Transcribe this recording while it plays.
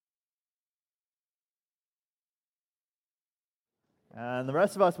And the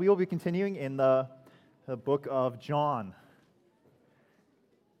rest of us, we will be continuing in the book of John.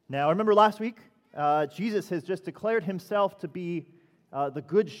 Now, remember last week, Jesus has just declared himself to be the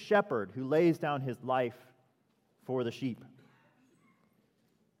good shepherd who lays down his life for the sheep.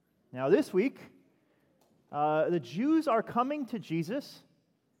 Now, this week, the Jews are coming to Jesus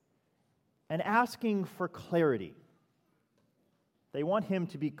and asking for clarity. They want him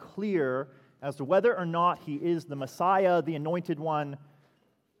to be clear as to whether or not he is the Messiah, the anointed one,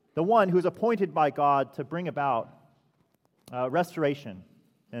 the one who is appointed by God to bring about restoration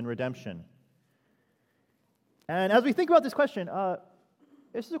and redemption. And as we think about this question,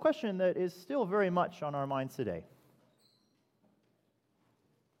 this is a question that is still very much on our minds today.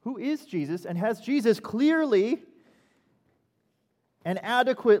 Who is Jesus, and has Jesus clearly and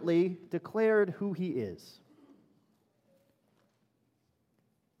adequately declared who he is?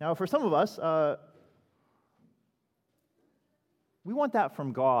 Now, for some of us, we want that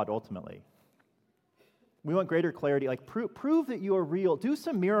from God ultimately. We want greater clarity, like prove that you are real, do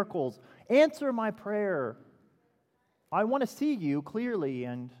some miracles, answer my prayer. I want to see you clearly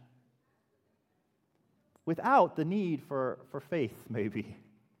and without the need for faith, maybe.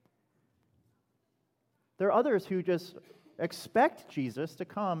 There are others who just expect Jesus to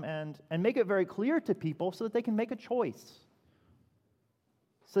come and make it very clear to people so that they can make a choice.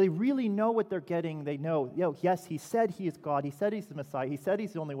 So they really know what they're getting. They know, yes, he said he is God. He said he's the Messiah. He said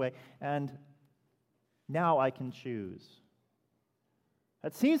he's the only way. And now I can choose.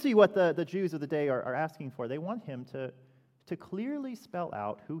 That seems to be what the Jews of the day are asking for. They want him to clearly spell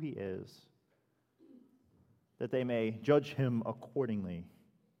out who he is, that they may judge him accordingly.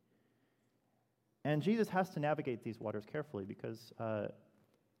 And Jesus has to navigate these waters carefully because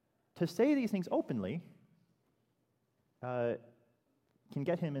to say these things openly can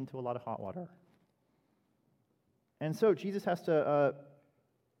get him into a lot of hot water. And so Jesus has to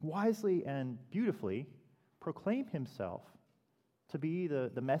wisely and beautifully proclaim himself to be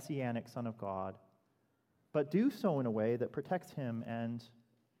the messianic Son of God, but do so in a way that protects him and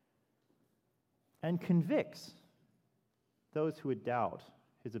convicts those who would doubt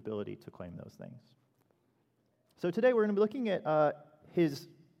his ability to claim those things. So today we're going to be looking at his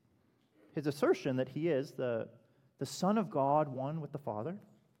assertion that he is the Son of God, one with the Father.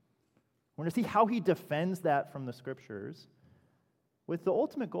 We're going to see how he defends that from the Scriptures, with the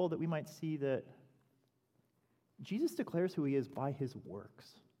ultimate goal that we might see that Jesus declares who he is by his works.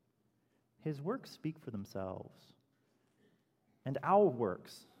 His works speak for themselves, and our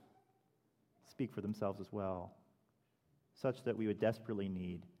works speak for themselves as well, such that we would desperately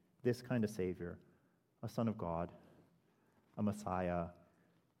need this kind of Savior, a Son of God, a Messiah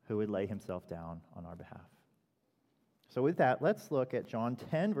who would lay himself down on our behalf. So with that, let's look at John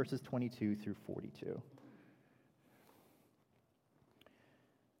 10, verses 22 through 42.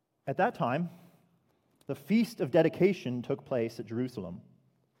 At that time, the Feast of Dedication took place at Jerusalem.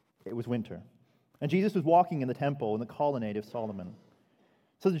 It was winter, and Jesus was walking in the temple in the colonnade of Solomon.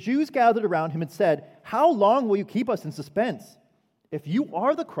 So the Jews gathered around him and said, "How long will you keep us in suspense? If you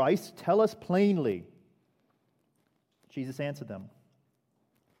are the Christ, tell us plainly." Jesus answered them,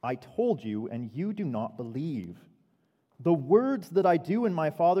 "I told you, and you do not believe. The words that I do in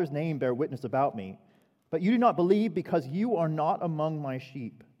my Father's name bear witness about me, but you do not believe because you are not among my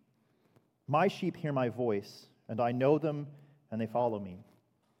sheep. My sheep hear my voice, and I know them, and they follow me.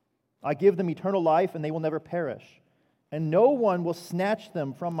 I give them eternal life, and they will never perish, and no one will snatch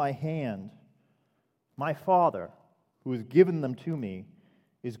them from my hand. My Father, who has given them to me,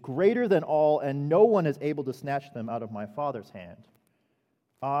 is greater than all, and no one is able to snatch them out of my Father's hand.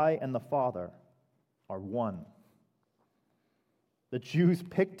 I and the Father are one." The Jews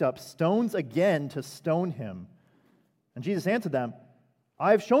picked up stones again to stone him. And Jesus answered them,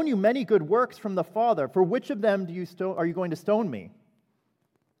 "I have shown you many good works from the Father. For which of them are you going to stone me?"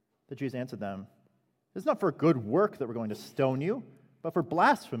 The Jews answered them, "It's not for good work that we're going to stone you, but for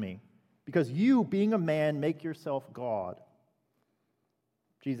blasphemy, because you, being a man, make yourself God."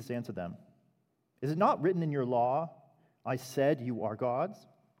 Jesus answered them, "Is it not written in your law, 'I said you are gods'?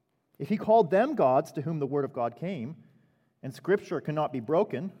 If he called them gods to whom the word of God came, and Scripture cannot be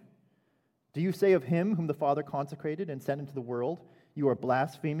broken, do you say of him whom the Father consecrated and sent into the world, 'You are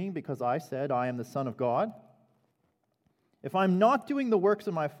blaspheming because I said I am the Son of God'? If I am not doing the works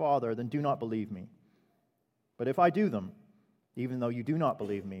of my Father, then do not believe me. But if I do them, even though you do not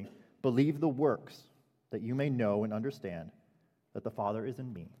believe me, believe the works, that you may know and understand that the Father is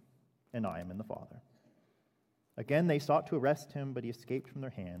in me, and I am in the Father." Again they sought to arrest him, but he escaped from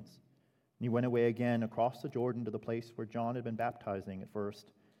their hands. And he went away again across the Jordan to the place where John had been baptizing at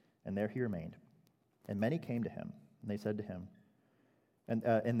first, and there he remained. And many came to him, and they said to him,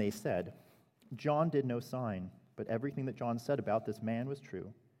 And they said, John did no sign, but everything that John said about this man was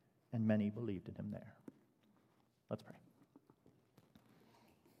true, and many believed in him there. Let's pray.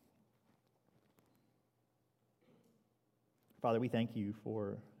 Father, we thank you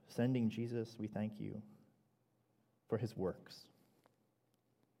for sending Jesus. We thank you for his works.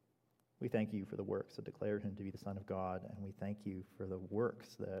 We thank you for the works that declared him to be the Son of God, and we thank you for the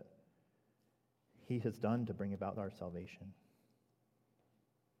works that he has done to bring about our salvation.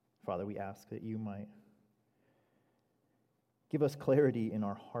 Father, we ask that you might give us clarity in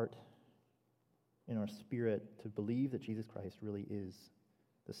our heart, in our spirit, to believe that Jesus Christ really is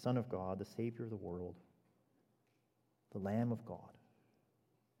the Son of God, the Savior of the world, the Lamb of God.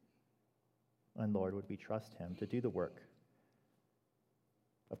 And Lord, would we trust him to do the work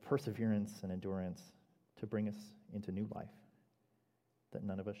of perseverance and endurance to bring us into new life, that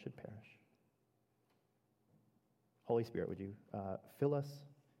none of us should perish. Holy Spirit, would you fill us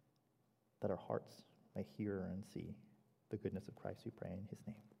that our hearts may hear and see the goodness of Christ, we pray in his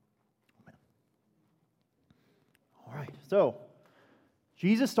name. Amen. All right, so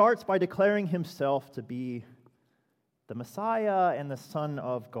Jesus starts by declaring himself to be the Messiah and the Son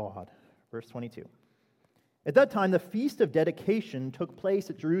of God. Verse 22. At that time, the Feast of Dedication took place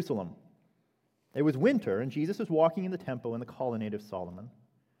at Jerusalem. It was winter, and Jesus was walking in the temple in the colonnade of Solomon.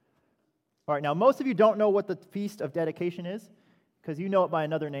 All right, now most of you don't know what the Feast of Dedication is, because you know it by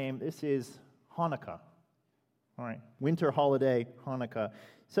another name. This is Hanukkah. All right, winter holiday, Hanukkah.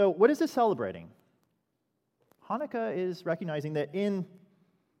 So what is this celebrating? Hanukkah is recognizing that in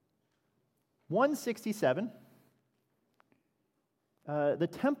 167, the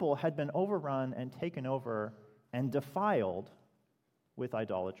temple had been overrun and taken over and defiled with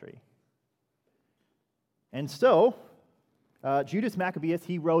idolatry. And so, Judas Maccabeus,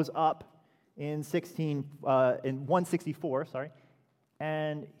 he rose up in 164,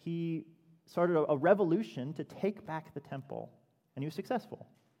 and he started a revolution to take back the temple, and he was successful.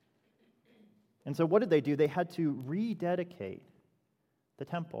 And so what did they do? They had to rededicate the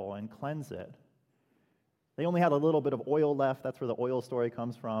temple and cleanse it. They only had a little bit of oil left. That's where the oil story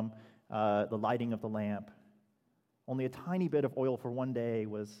comes from, the lighting of the lamp. Only a tiny bit of oil for one day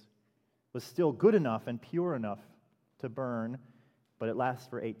was still good enough and pure enough to burn, but it lasts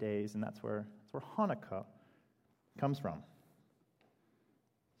for 8 days, and that's where Hanukkah comes from.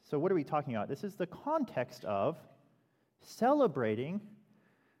 So what are we talking about? This is the context of celebrating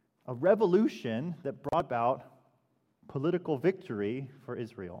a revolution that brought about political victory for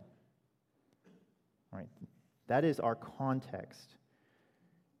Israel. All right, that is our context.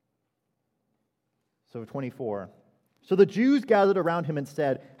 So 24. So the Jews gathered around him and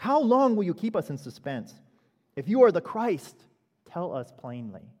said, "How long will you keep us in suspense? If you are the Christ, tell us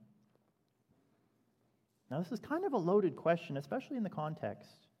plainly." Now this is kind of a loaded question, especially in the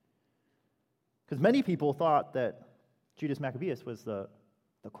context, because many people thought that Judas Maccabeus was the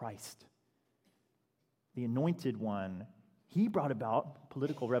Christ, the anointed one. He brought about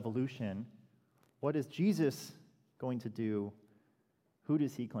political revolution. What is Jesus going to do? Who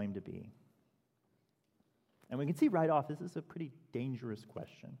does he claim to be? And we can see right off, this is a pretty dangerous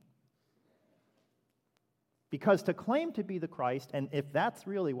question. Because to claim to be the Christ, and if that's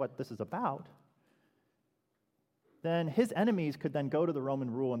really what this is about, then his enemies could then go to the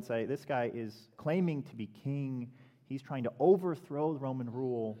Roman rule and say, this guy is claiming to be king, he's trying to overthrow the Roman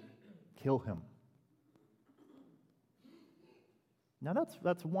rule, kill him. Now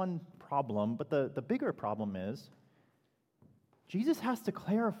that's one problem, but the bigger problem is Jesus has to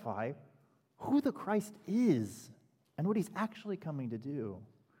clarify who the Christ is and what he's actually coming to do.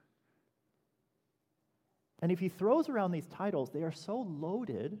 And if he throws around these titles, they are so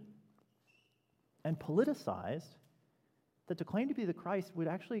loaded and politicized that to claim to be the Christ would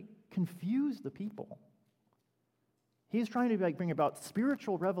actually confuse the people. He's trying to bring about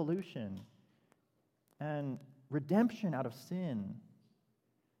spiritual revolution and redemption out of sin.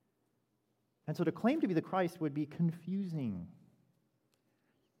 And so to claim to be the Christ would be confusing.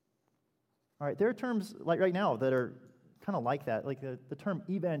 All right, there are terms like right now that are kind of like that, like the term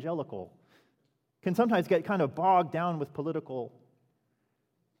evangelical can sometimes get kind of bogged down with political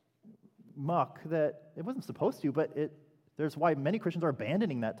muck that it wasn't supposed to, but there's why many Christians are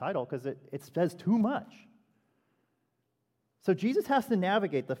abandoning that title, because it says too much. So Jesus has to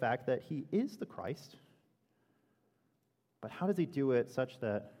navigate the fact that he is the Christ, but how does he do it such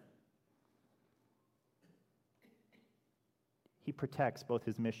that he protects both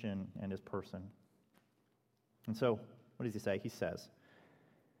his mission and his person? And so, what does he say? He says,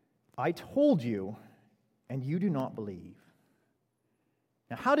 "I told you, and you do not believe."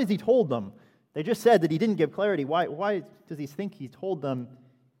 Now, how does he told them? They just said that he didn't give clarity. Why does he think he told them?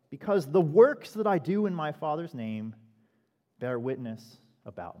 Because the works that I do in my Father's name bear witness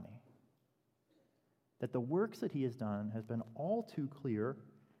about me. That the works that he has done has been all too clear.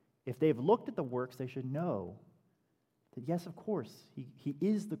 If they've looked at the works, they should know that, yes, of course, he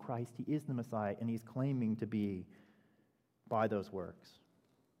is the Christ, he is the Messiah, and he's claiming to be by those works.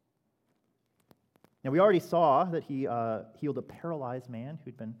 Now, we already saw that he healed a paralyzed man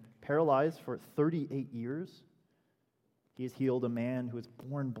who'd been paralyzed for 38 years. He has healed a man who was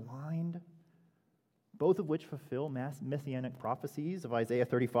born blind, both of which fulfill messianic prophecies of Isaiah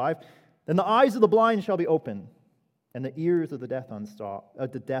 35. Then the eyes of the blind shall be opened, and the ears of the deaf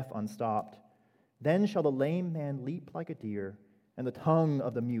unstopped. Then shall the lame man leap like a deer, and the tongue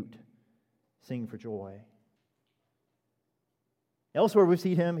of the mute sing for joy. Elsewhere we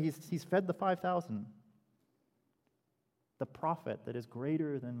see him, he's fed the 5,000. The prophet that is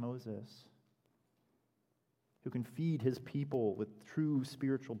greater than Moses, who can feed his people with true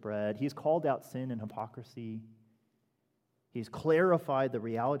spiritual bread. He's called out sin and hypocrisy. He's clarified the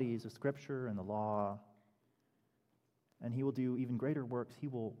realities of Scripture and the law. And he will do even greater works. He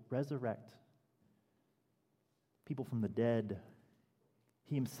will resurrect people from the dead.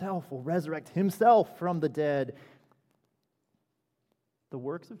 He himself will resurrect himself from the dead. The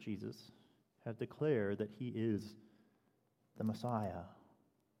works of Jesus have declared that he is the Messiah.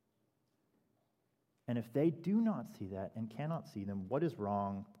 And if they do not see that and cannot see them, what is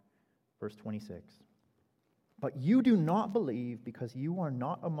wrong? Verse 26. But you do not believe because you are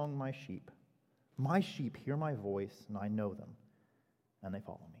not among my sheep. My sheep hear my voice, and I know them, and they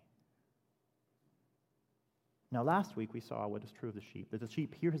follow me. Now, last week we saw what is true of the sheep. That the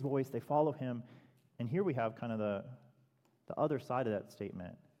sheep hear his voice, they follow him, and here we have kind of the other side of that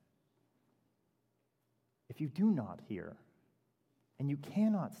statement. If you do not hear, and you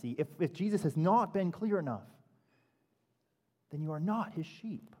cannot see, if Jesus has not been clear enough, then you are not his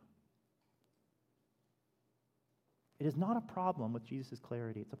sheep. It is not a problem with Jesus'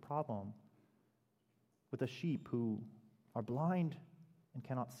 clarity. It's a problem with the sheep who are blind and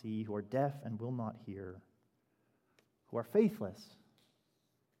cannot see, who are deaf and will not hear, who are faithless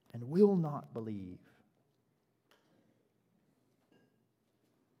and will not believe.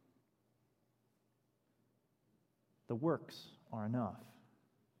 The works are enough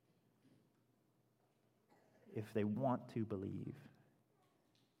if they want to believe.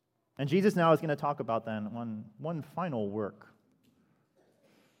 And Jesus now is going to talk about then one final work.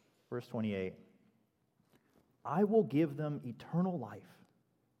 Verse 28. I will give them eternal life,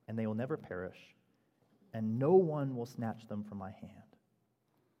 and they will never perish, and no one will snatch them from my hand.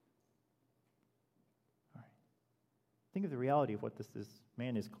 All right. Think of the reality of what this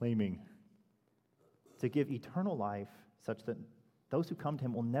man is claiming. To give eternal life such that those who come to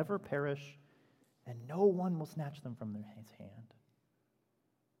him will never perish, and no one will snatch them from his hand.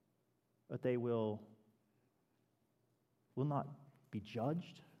 But they will not be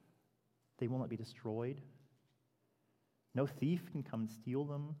judged. They will not be destroyed. No thief can come and steal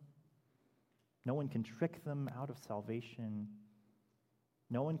them. No one can trick them out of salvation.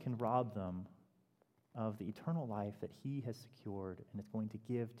 No one can rob them of the eternal life that he has secured and is going to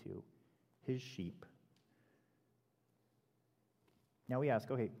give to his sheep. Now we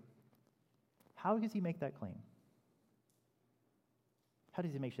ask, okay, how does he make that claim? How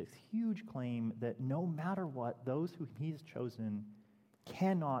does he make this huge claim that no matter what, those whom he has chosen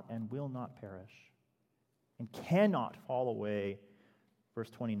cannot and will not perish and cannot fall away? Verse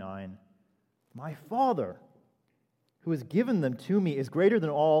 29, my Father who has given them to me is greater than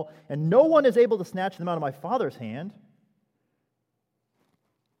all, and no one is able to snatch them out of my Father's hand.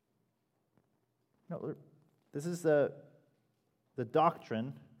 No, this is the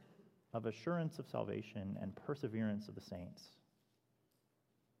doctrine of assurance of salvation and perseverance of the saints.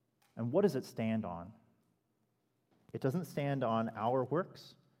 And what does it stand on? It doesn't stand on our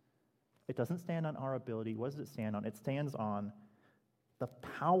works. It doesn't stand on our ability. What does it stand on? It stands on the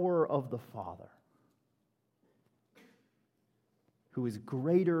power of the Father, who is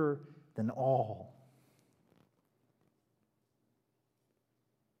greater than all.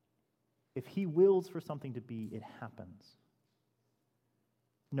 If he wills for something to be, it happens.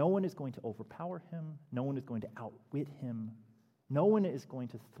 No one is going to overpower him. No one is going to outwit him. No one is going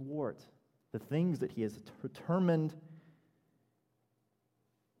to thwart the things that he has determined.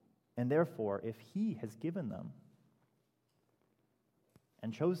 And therefore, if he has given them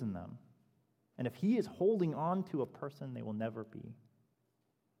and chosen them, and if he is holding on to a person, they will never be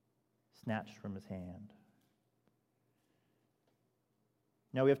snatched from his hand.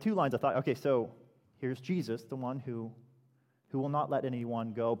 Now we have two lines of thought. Okay, so here's Jesus, the one who who will not let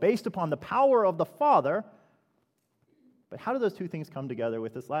anyone go, based upon the power of the Father. But how do those two things come together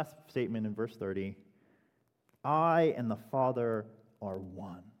with this last statement in verse 30? I and the Father are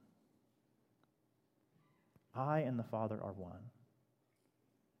one. I and the Father are one.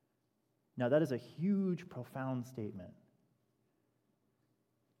 Now, that is a huge, profound statement.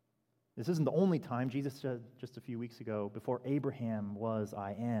 This isn't the only time. Jesus said just a few weeks ago, before Abraham was,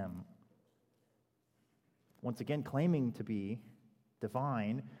 I am. Once again, claiming to be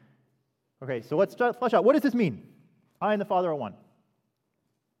divine. Okay, so let's flesh out. What does this mean? I and the Father are one.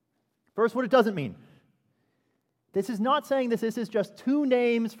 First, what it doesn't mean. This is not saying this is just two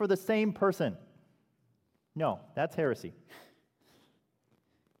names for the same person. No, that's heresy.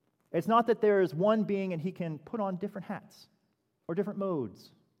 It's not that there is one being and he can put on different hats or different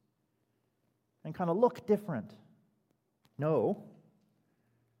modes and kind of look different. No.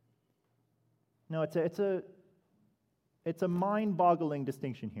 No, it's a mind-boggling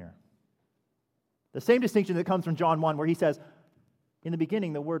distinction here. The same distinction that comes from John 1, where he says, in the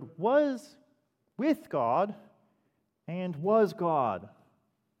beginning, the Word was with God and was God.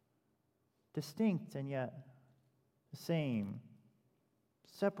 Distinct and yet the same.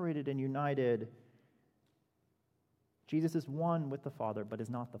 Separated and united. Jesus is one with the Father, but is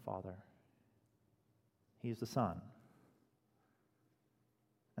not the Father. He is the Son.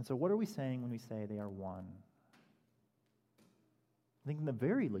 And so what are we saying when we say they are one? I think in the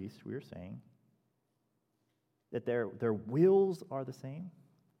very least we are saying that their wills are the same,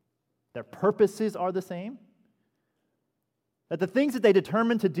 their purposes are the same, that the things that they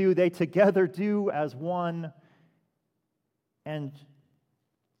determine to do, they together do as one, and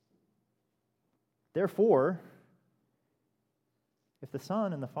therefore, if the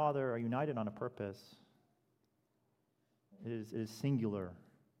Son and the Father are united on a purpose, it is singular,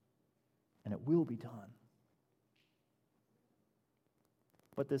 and it will be done.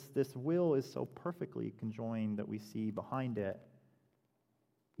 But this will is so perfectly conjoined that we see behind it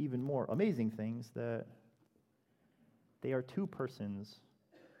even more amazing things, that they are two persons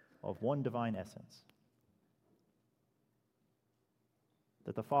of one divine essence.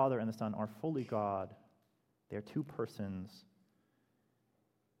 That the Father and the Son are fully God. They are two persons.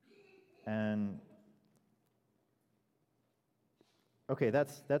 And okay,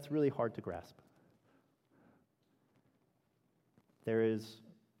 that's really hard to grasp. There is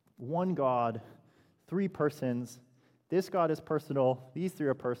one God, three persons. This God is personal. These three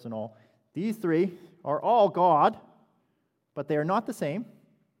are personal. These three are all God, but they are not the same.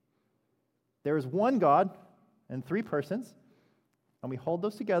 There is one God and three persons, and we hold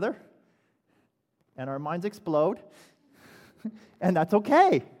those together, and our minds explode, and that's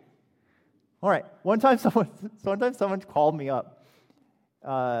okay. All right, one time someone called me up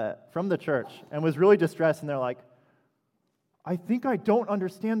from the church and was really distressed, and they're like, I think I don't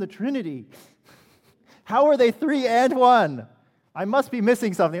understand the Trinity. How are they three and one? I must be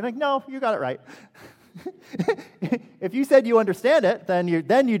missing something. I'm like, no, you got it right. If you said you understand it, then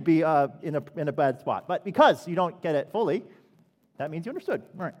you'd be in a bad spot. But because you don't get it fully, that means you understood.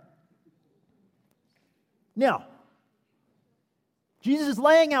 All right. Now, Jesus is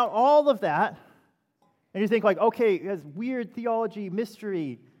laying out all of that, and you think like, okay, it has weird theology,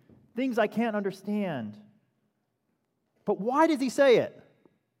 mystery, things I can't understand. But why does he say it?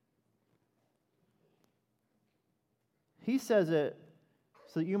 He says it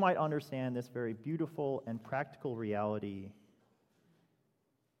so that you might understand this very beautiful and practical reality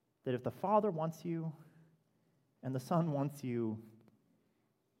that if the Father wants you and the Son wants you,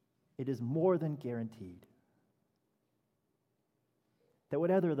 it is more than guaranteed. That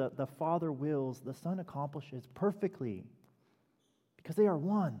whatever the Father wills, the Son accomplishes perfectly because they are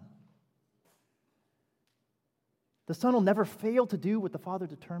one. The Son will never fail to do what the Father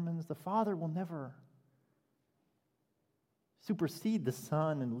determines. The Father will never supersede the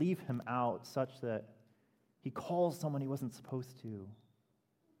Son and leave him out such that he calls someone he wasn't supposed to,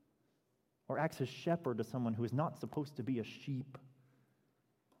 or acts as shepherd to someone who is not supposed to be a sheep.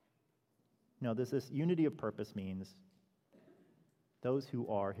 No, this unity of purpose means those who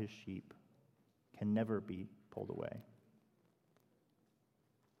are his sheep can never be pulled away.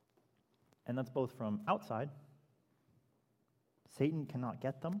 And that's both from outside. Satan cannot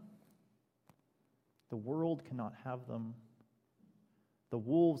get them. The world cannot have them. The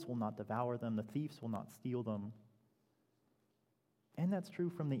wolves will not devour them. The thieves will not steal them. And that's true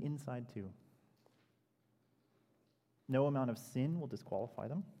from the inside too. No amount of sin will disqualify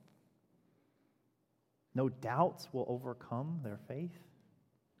them. No doubts will overcome their faith.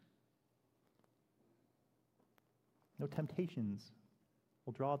 No temptations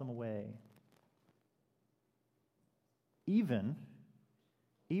will draw them away. even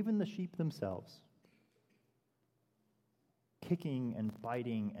the sheep themselves, kicking and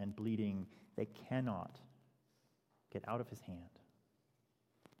biting and bleeding, they cannot get out of his hand.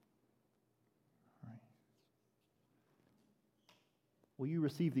 All right. Will you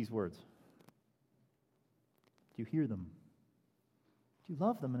receive these words? Do you hear them? Do you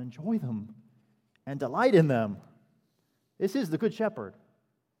love them and enjoy them and delight in them? This is the Good Shepherd.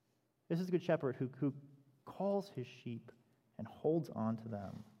 This is the Good Shepherd who calls his sheep and holds on to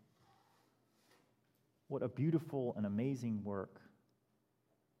them. What a beautiful and amazing work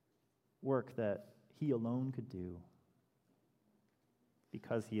that he alone could do,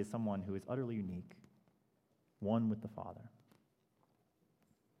 because he is someone who is utterly unique, one with the Father.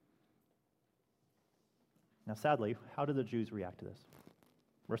 Now, sadly, how did the Jews react to this?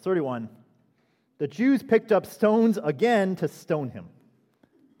 Verse 31, the Jews picked up stones again to stone him.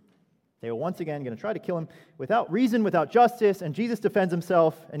 They were once again going to try to kill him without reason, without justice, and Jesus defends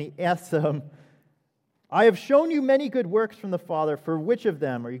himself, and he asks them, I have shown you many good works from the Father. For which of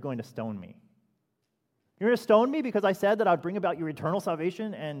them are you going to stone me? You're going to stone me because I said that I would bring about your eternal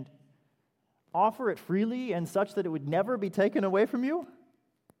salvation and offer it freely and such that it would never be taken away from you?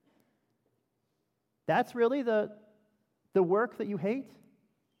 That's really the work that you hate?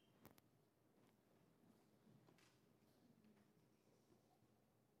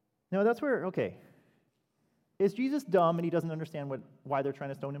 No, that's where, okay. Is Jesus dumb and he doesn't understand why they're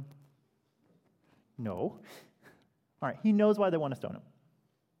trying to stone him? No. All right, he knows why they want to stone him.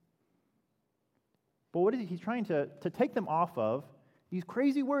 But what is he? He's trying to take them off of these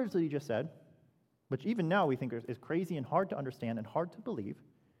crazy words that he just said, which even now we think is crazy and hard to understand and hard to believe.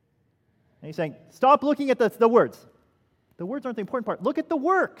 And he's saying, stop looking at the words. The words aren't the important part. Look at the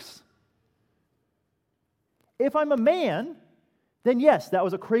works. If I'm a man, then yes, that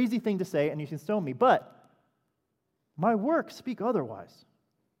was a crazy thing to say and you can stone me. But my works speak otherwise.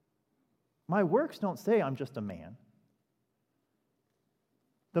 My works don't say I'm just a man.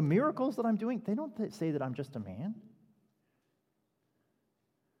 The miracles that I'm doing, they don't say that I'm just a man.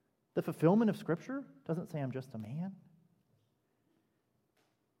 The fulfillment of Scripture doesn't say I'm just a man.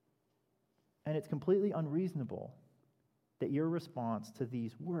 And it's completely unreasonable that your response to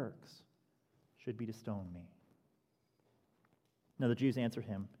these works should be to stone me. Now the Jews answered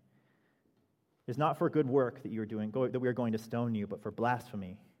him, it is not for good work that you are doing, that we are going to stone you, but for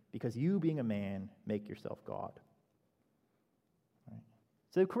blasphemy, because you, being a man, make yourself God. Right?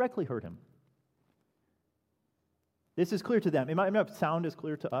 So they correctly heard him. This is clear to them. It might not sound as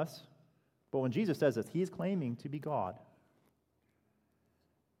clear to us, but when Jesus says this, he is claiming to be God.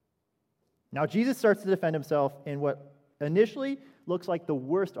 Now Jesus starts to defend himself in what initially looks like the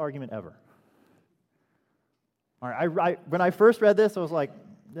worst argument ever. All right, when I first read this, I was like,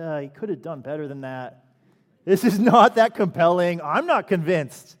 he could have done better than that. This is not that compelling. I'm not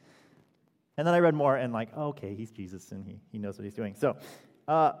convinced. And then I read more and okay, he's Jesus and he knows what he's doing. So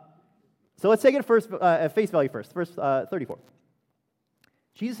let's take it first at face value first. Verse 34.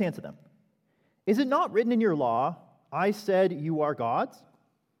 Jesus answered them, is it not written in your law, I said you are gods?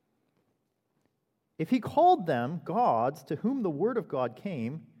 If he called them gods to whom the word of God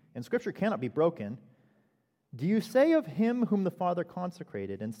came, and Scripture cannot be broken, do you say of him whom the Father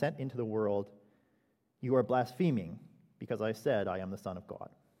consecrated and sent into the world, you are blaspheming, because I said I am the Son of God?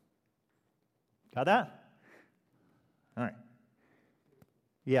 Got that? All right.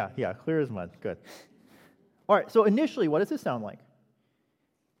 Yeah, clear as mud. Good. All right, so initially, what does this sound like?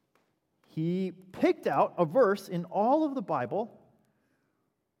 He picked out a verse in all of the Bible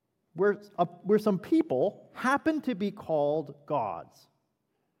where some people happen to be called gods.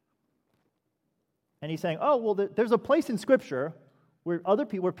 And he's saying, there's a place in Scripture where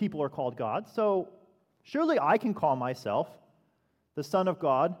people are called gods, so surely I can call myself the Son of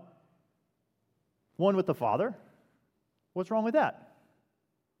God, one with the Father. What's wrong with that?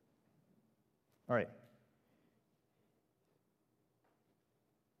 All right.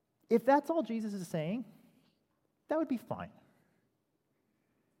 If that's all Jesus is saying, that would be fine.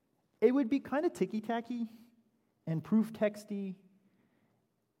 It would be kind of ticky-tacky and proof texty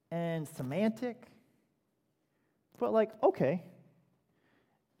and semantic. But okay.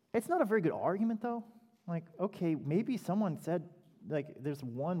 It's not a very good argument though. Okay, maybe someone said, there's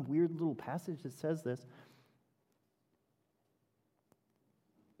one weird little passage that says this.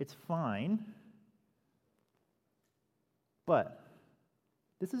 It's fine. But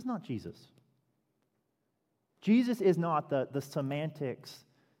this is not Jesus. Jesus is not the semantics,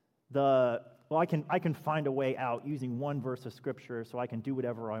 I can find a way out using one verse of Scripture so I can do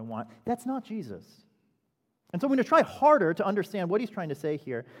whatever I want. That's not Jesus. And so I'm going to try harder to understand what he's trying to say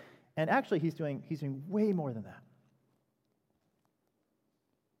here. And actually, he's doing way more than that.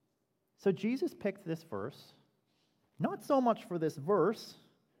 So Jesus picked this verse, not so much for this verse,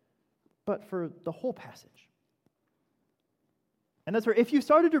 but for the whole passage. And that's where, if you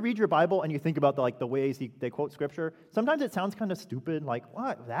started to read your Bible and you think about the ways they quote Scripture, sometimes it sounds kind of stupid, like,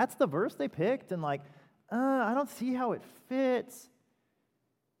 what? That's the verse they picked? And I don't see how it fits.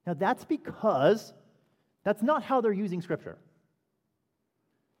 Now, that's because that's not how they're using Scripture.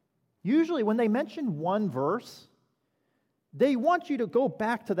 Usually, when they mention one verse, they want you to go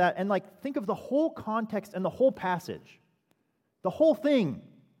back to that and think of the whole context and the whole passage. The whole thing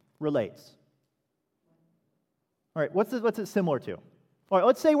relates. All right, what's it similar to? All right,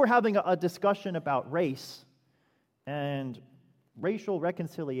 let's say we're having a discussion about race and racial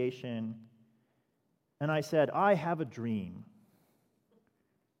reconciliation, and I said, I have a dream.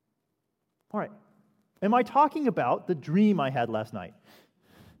 All right, am I talking about the dream I had last night?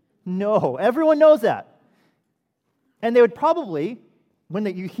 No, everyone knows that. And they would probably, when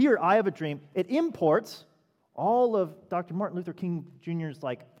you hear I have a dream, it imports all of Dr. Martin Luther King Jr.'s,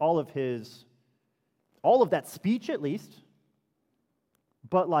 all of that speech at least,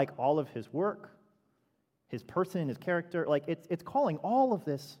 but all of his work, his person, his character, it's calling all of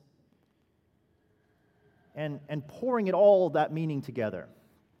this and pouring it all that meaning together.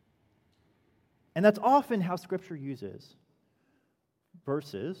 And that's often how Scripture uses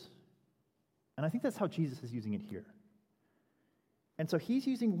verses, and I think that's how Jesus is using it here. And so he's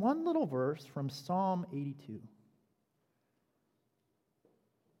using one little verse from Psalm 82.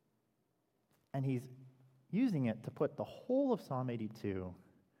 And he's using it to put the whole of Psalm 82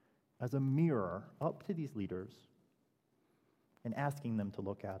 as a mirror up to these leaders and asking them to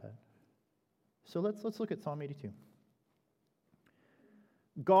look at it. So let's look at Psalm 82.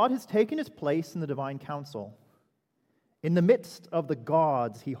 God has taken his place in the divine council. In the midst of the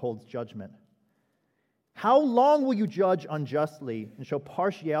gods, he holds judgment. How long will you judge unjustly and show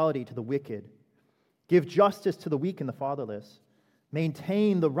partiality to the wicked? Give justice to the weak and the fatherless.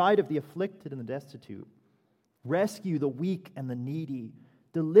 Maintain the right of the afflicted and the destitute. Rescue the weak and the needy.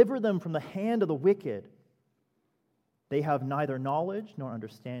 Deliver them from the hand of the wicked. They have neither knowledge nor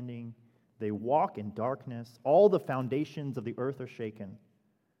understanding. They walk in darkness. All the foundations of the earth are shaken.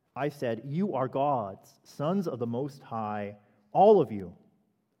 I said, you are gods, sons of the Most High, all of you.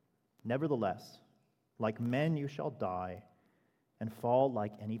 Nevertheless, like men you shall die and fall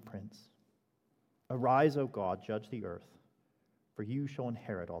like any prince. Arise, O God, judge the earth, for you shall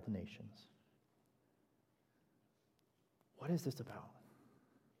inherit all the nations. What is this about?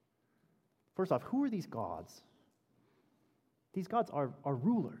 First off, who are these gods? These gods are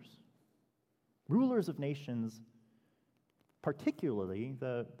rulers. Rulers of nations, particularly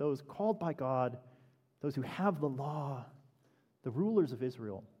those called by God, those who have the law, the rulers of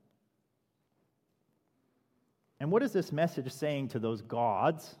Israel. And what is this message saying to those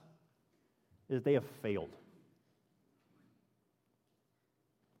gods? Is they have failed.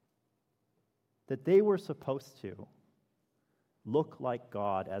 That they were supposed to look like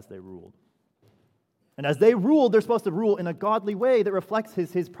God as they ruled. And as they ruled, they're supposed to rule in a godly way that reflects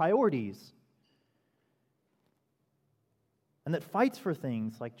his priorities. And that fights for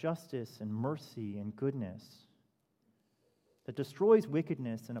things like justice and mercy and goodness. That destroys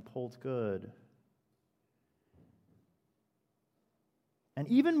wickedness and upholds good. And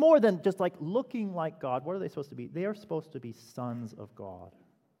even more than just looking like God, what are they supposed to be? They are supposed to be sons of God.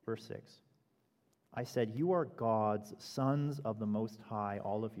 Verse 6. I said, you are gods, sons of the Most High,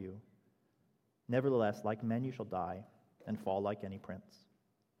 all of you. Nevertheless, like men you shall die and fall like any prince.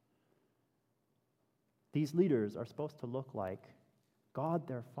 These leaders are supposed to look like God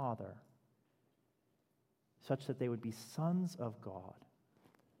their Father, such that they would be sons of God.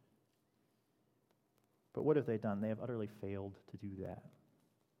 But what have they done? They have utterly failed to do that.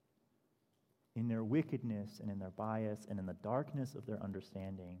 In their wickedness and in their bias and in the darkness of their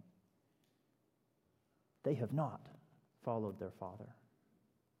understanding, they have not followed their Father.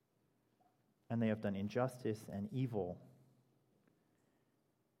 And they have done injustice and evil.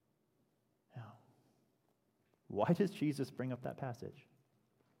 Now, why does Jesus bring up that passage?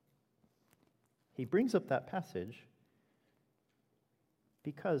 He brings up that passage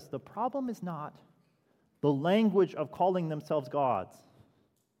because the problem is not the language of calling themselves gods.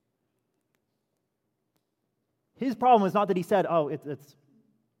 His problem is not that he said,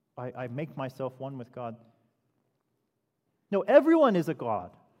 I make myself one with God. No, everyone is a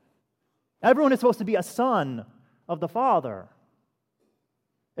god. Everyone is supposed to be a son of the Father,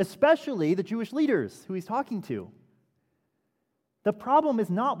 especially the Jewish leaders who he's talking to. The problem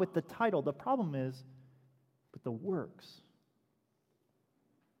is not with the title. The problem is with the works.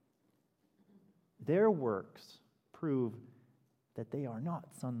 Their works prove that they are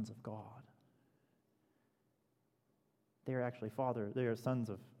not sons of God. They are actually they are sons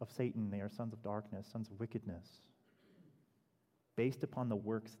of Satan. They are sons of darkness, sons of wickedness, based upon the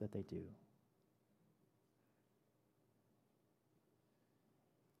works that they do.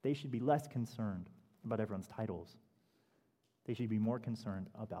 They should be less concerned about everyone's titles. They should be more concerned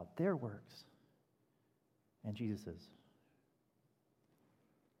about their works and Jesus's.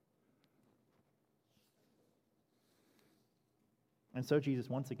 And so Jesus,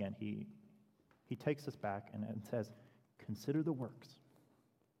 once again, he takes us back and says, consider the works.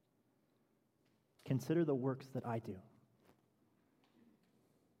 Consider the works that I do.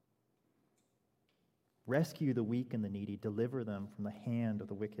 Rescue the weak and the needy. Deliver them from the hand of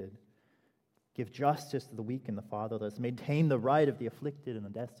the wicked. Give justice to the weak and the fatherless. Maintain the right of the afflicted and the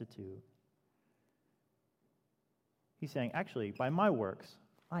destitute. He's saying, actually, by my works,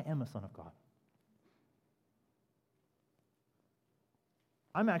 I am a son of God.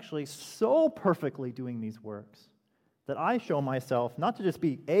 I'm actually so perfectly doing these works that I show myself not to just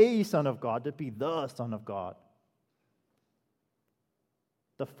be a son of God, to be the Son of God.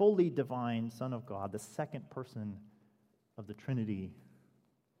 The fully divine Son of God, the second person of the Trinity.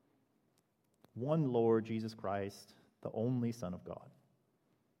 One Lord Jesus Christ, the only Son of God.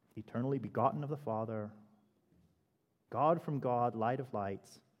 Eternally begotten of the Father, God from God, light of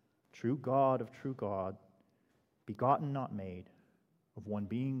lights, true God of true God, begotten, not made, of one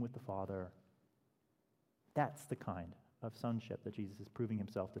being with the Father. That's the kind of sonship that Jesus is proving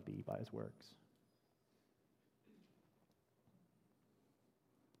himself to be by his works.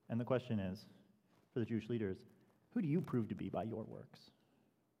 And the question is, for the Jewish leaders, who do you prove to be by your works?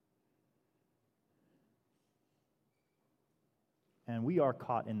 And we are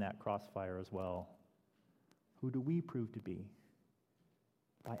caught in that crossfire as well. Who do we prove to be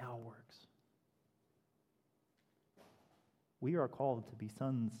by our works? We are called to be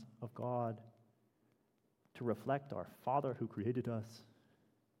sons of God, to reflect our Father who created us.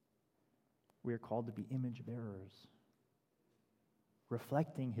 We are called to be image bearers,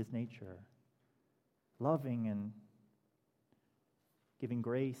 reflecting his nature, loving and giving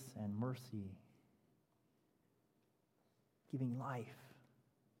grace and mercy, giving life.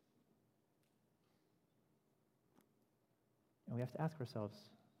 And we have to ask ourselves,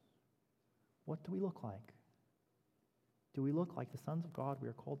 what do we look like? Do we look like the sons of God we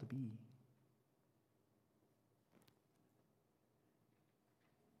are called to be?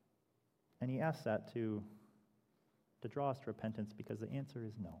 And he asks that to draw us to repentance, because the answer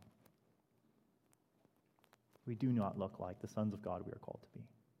is no. We do not look like the sons of God we are called to be.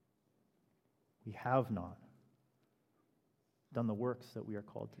 We have not done the works that we are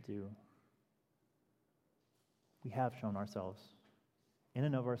called to do. We have shown ourselves, in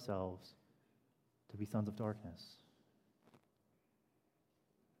and of ourselves, to be sons of darkness.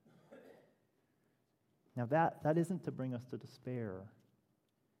 Now that isn't to bring us to despair.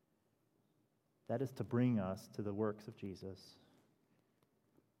 That is to bring us to the works of Jesus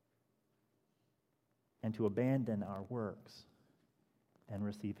and to abandon our works and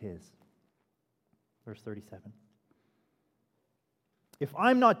receive his. Verse 37. If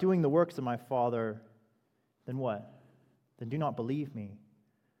I'm not doing the works of my Father, then what? Then do not believe me.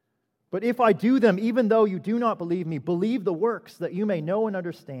 But if I do them, even though you do not believe me, believe the works, that you may know and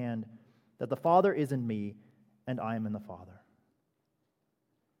understand that the Father is in me and I am in the Father.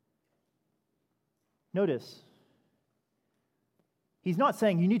 Notice, he's not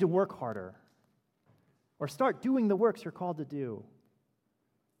saying you need to work harder or start doing the works you're called to do.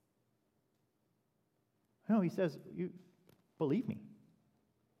 No, he says, you believe me.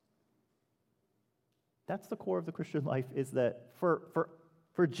 That's the core of the Christian life, is that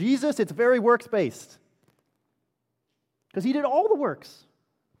for Jesus, it's very works-based. Because he did all the works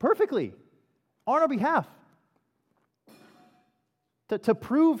perfectly on our behalf to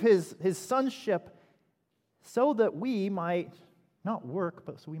prove his sonship, so that we might not work,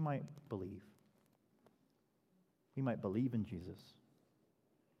 but so we might believe. We might believe in Jesus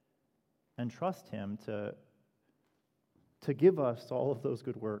and trust him to give us all of those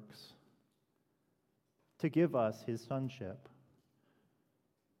good works, to give us his sonship,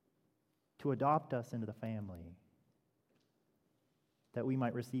 to adopt us into the family, that we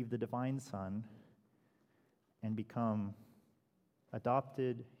might receive the divine Son and become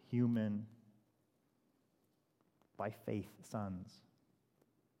adopted human by faith sons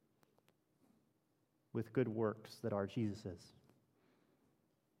with good works that are Jesus's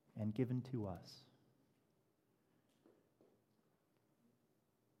and given to us.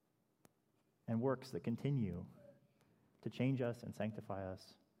 And works that continue to change us and sanctify us,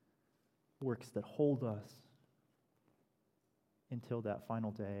 works that hold us until that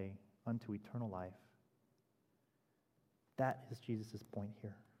final day unto eternal life. That is Jesus' point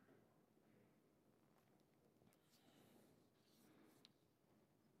here.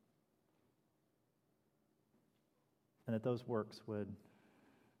 And that those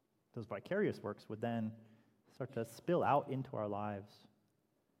vicarious works would then start to spill out into our lives.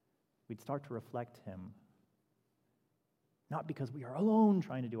 We'd start to reflect him. Not because we are alone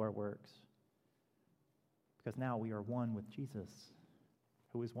trying to do our works, because now we are one with Jesus,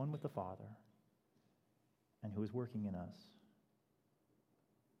 who is one with the Father, and who is working in us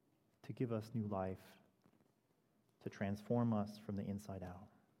to give us new life, to transform us from the inside out.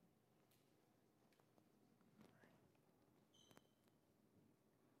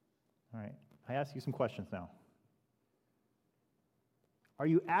 All right, I ask you some questions now. Are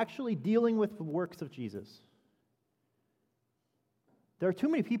you actually dealing with the works of Jesus? There are too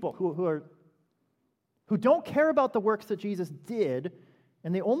many people who don't care about the works that Jesus did,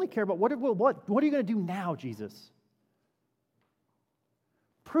 and they only care about what are you going to do now, Jesus?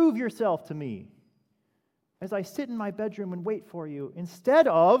 Prove yourself to me as I sit in my bedroom and wait for you, instead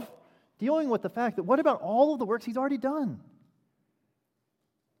of dealing with the fact that what about all of the works he's already done?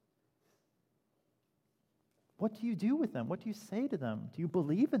 What do you do with them? What do you say to them? Do you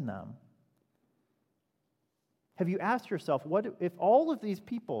believe in them? Have you asked yourself, what if all of these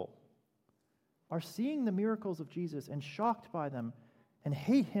people are seeing the miracles of Jesus and shocked by them and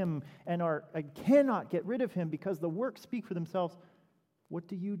hate him and cannot get rid of him because the works speak for themselves? What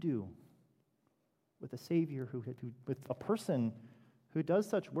do you do with a Savior with a person who does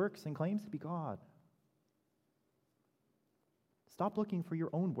such works and claims to be God? Stop looking for your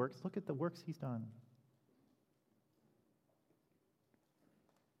own works. Look at the works he's done.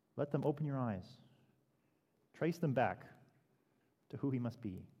 Let them open your eyes. Trace them back to who he must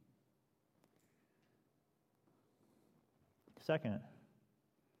be. Second,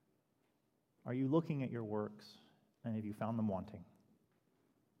 are you looking at your works and have you found them wanting?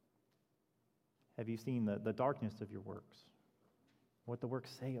 Have you seen the darkness of your works? What the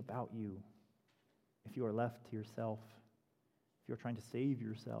works say about you if you are left to yourself, if you're trying to save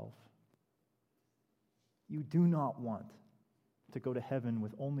yourself? You do not want to go to heaven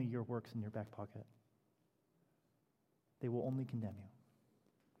with only your works in your back pocket. They will only condemn you.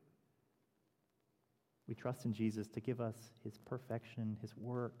 We trust in Jesus to give us his perfection, his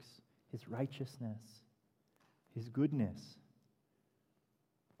works, his righteousness, his goodness,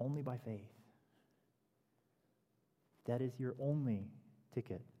 only by faith. That is your only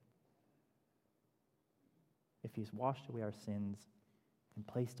ticket. If he's washed away our sins and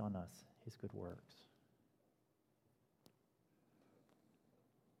placed on us his good works.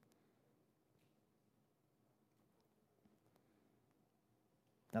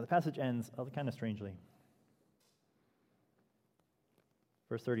 Now the passage ends kind of strangely.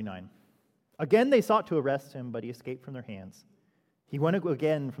 Verse 39. Again they sought to arrest him, but he escaped from their hands. He went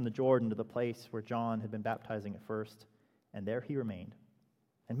again from the Jordan to the place where John had been baptizing at first, and there he remained.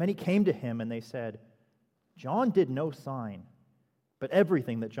 And many came to him, and they said, John did no sign, but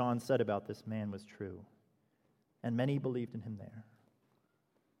everything that John said about this man was true. And many believed in him there.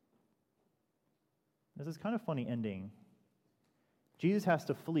 This is kind of funny ending. Jesus has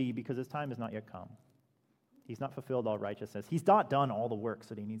to flee because his time has not yet come. He's not fulfilled all righteousness. He's not done all the works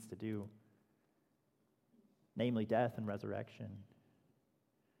that he needs to do, namely death and resurrection.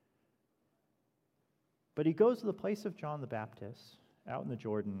 But he goes to the place of John the Baptist, out in the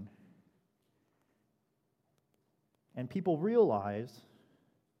Jordan, and people realize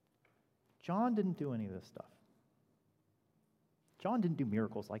John didn't do any of this stuff. John didn't do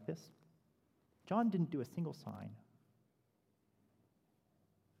miracles like this. John didn't do a single sign.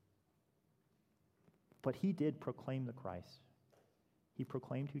 But he did proclaim the Christ. He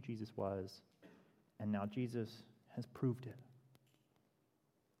proclaimed who Jesus was, and now Jesus has proved it.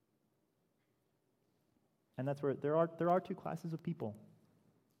 And that's where there are two classes of people.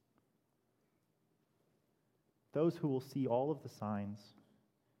 Those who will see all of the signs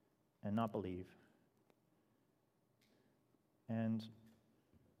and not believe. And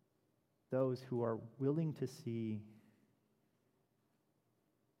those who are willing to see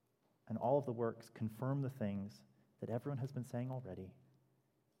and all of the works confirm the things that everyone has been saying already,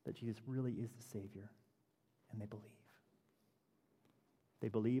 that Jesus really is the Savior, and they believe. They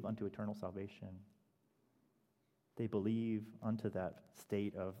believe unto eternal salvation. They believe unto that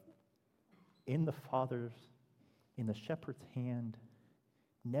state of in the Father's, in the shepherd's hand,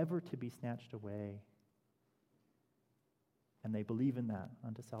 never to be snatched away. And they believe in that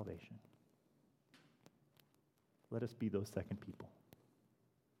unto salvation. Let us be those second people.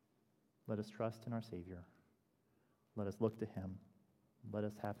 Let us trust in our Savior. Let us look to him. Let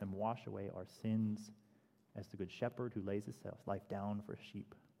us have him wash away our sins as the good shepherd who lays his life down for his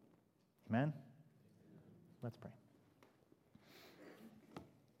sheep. Amen? Let's pray.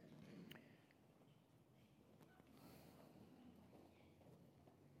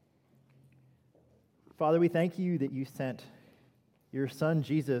 Father, we thank you that you sent your Son,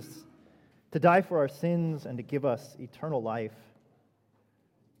 Jesus, to die for our sins and to give us eternal life.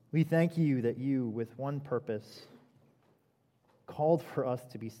 We thank you that you, with one purpose, called for us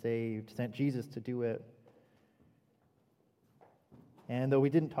to be saved, sent Jesus to do it. And though we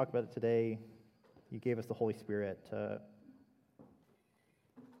didn't talk about it today, you gave us the Holy Spirit to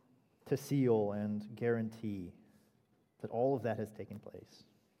seal and guarantee that all of that has taken place.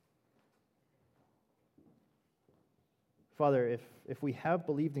 Father, if we have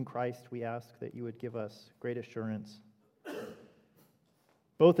believed in Christ, we ask that you would give us great assurance,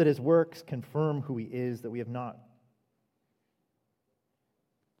 both that his works confirm who he is, that we have not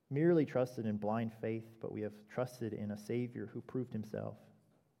merely trusted in blind faith, but we have trusted in a Savior who proved himself.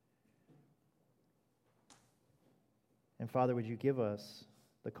 And Father, would you give us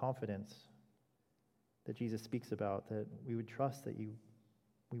the confidence that Jesus speaks about, that we would trust that we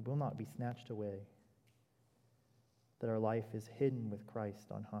will not be snatched away, that our life is hidden with Christ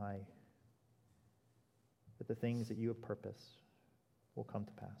on high, that the things that you have purposed will come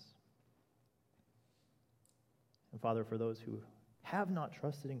to pass. And Father, for those who have not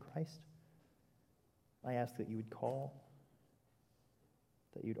trusted in Christ, I ask that you would call,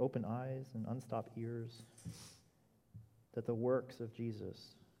 that you'd open eyes and unstop ears, that the works of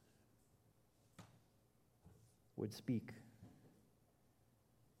Jesus would speak,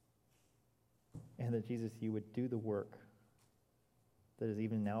 and that, Jesus, you would do the work that is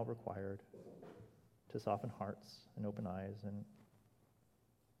even now required to soften hearts and open eyes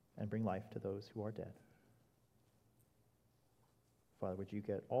and bring life to those who are dead. Father, would you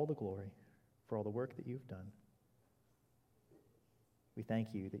get all the glory for all the work that you've done? We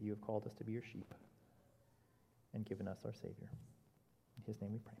thank you that you have called us to be your sheep and given us our Savior. In his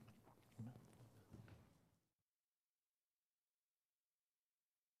name we pray.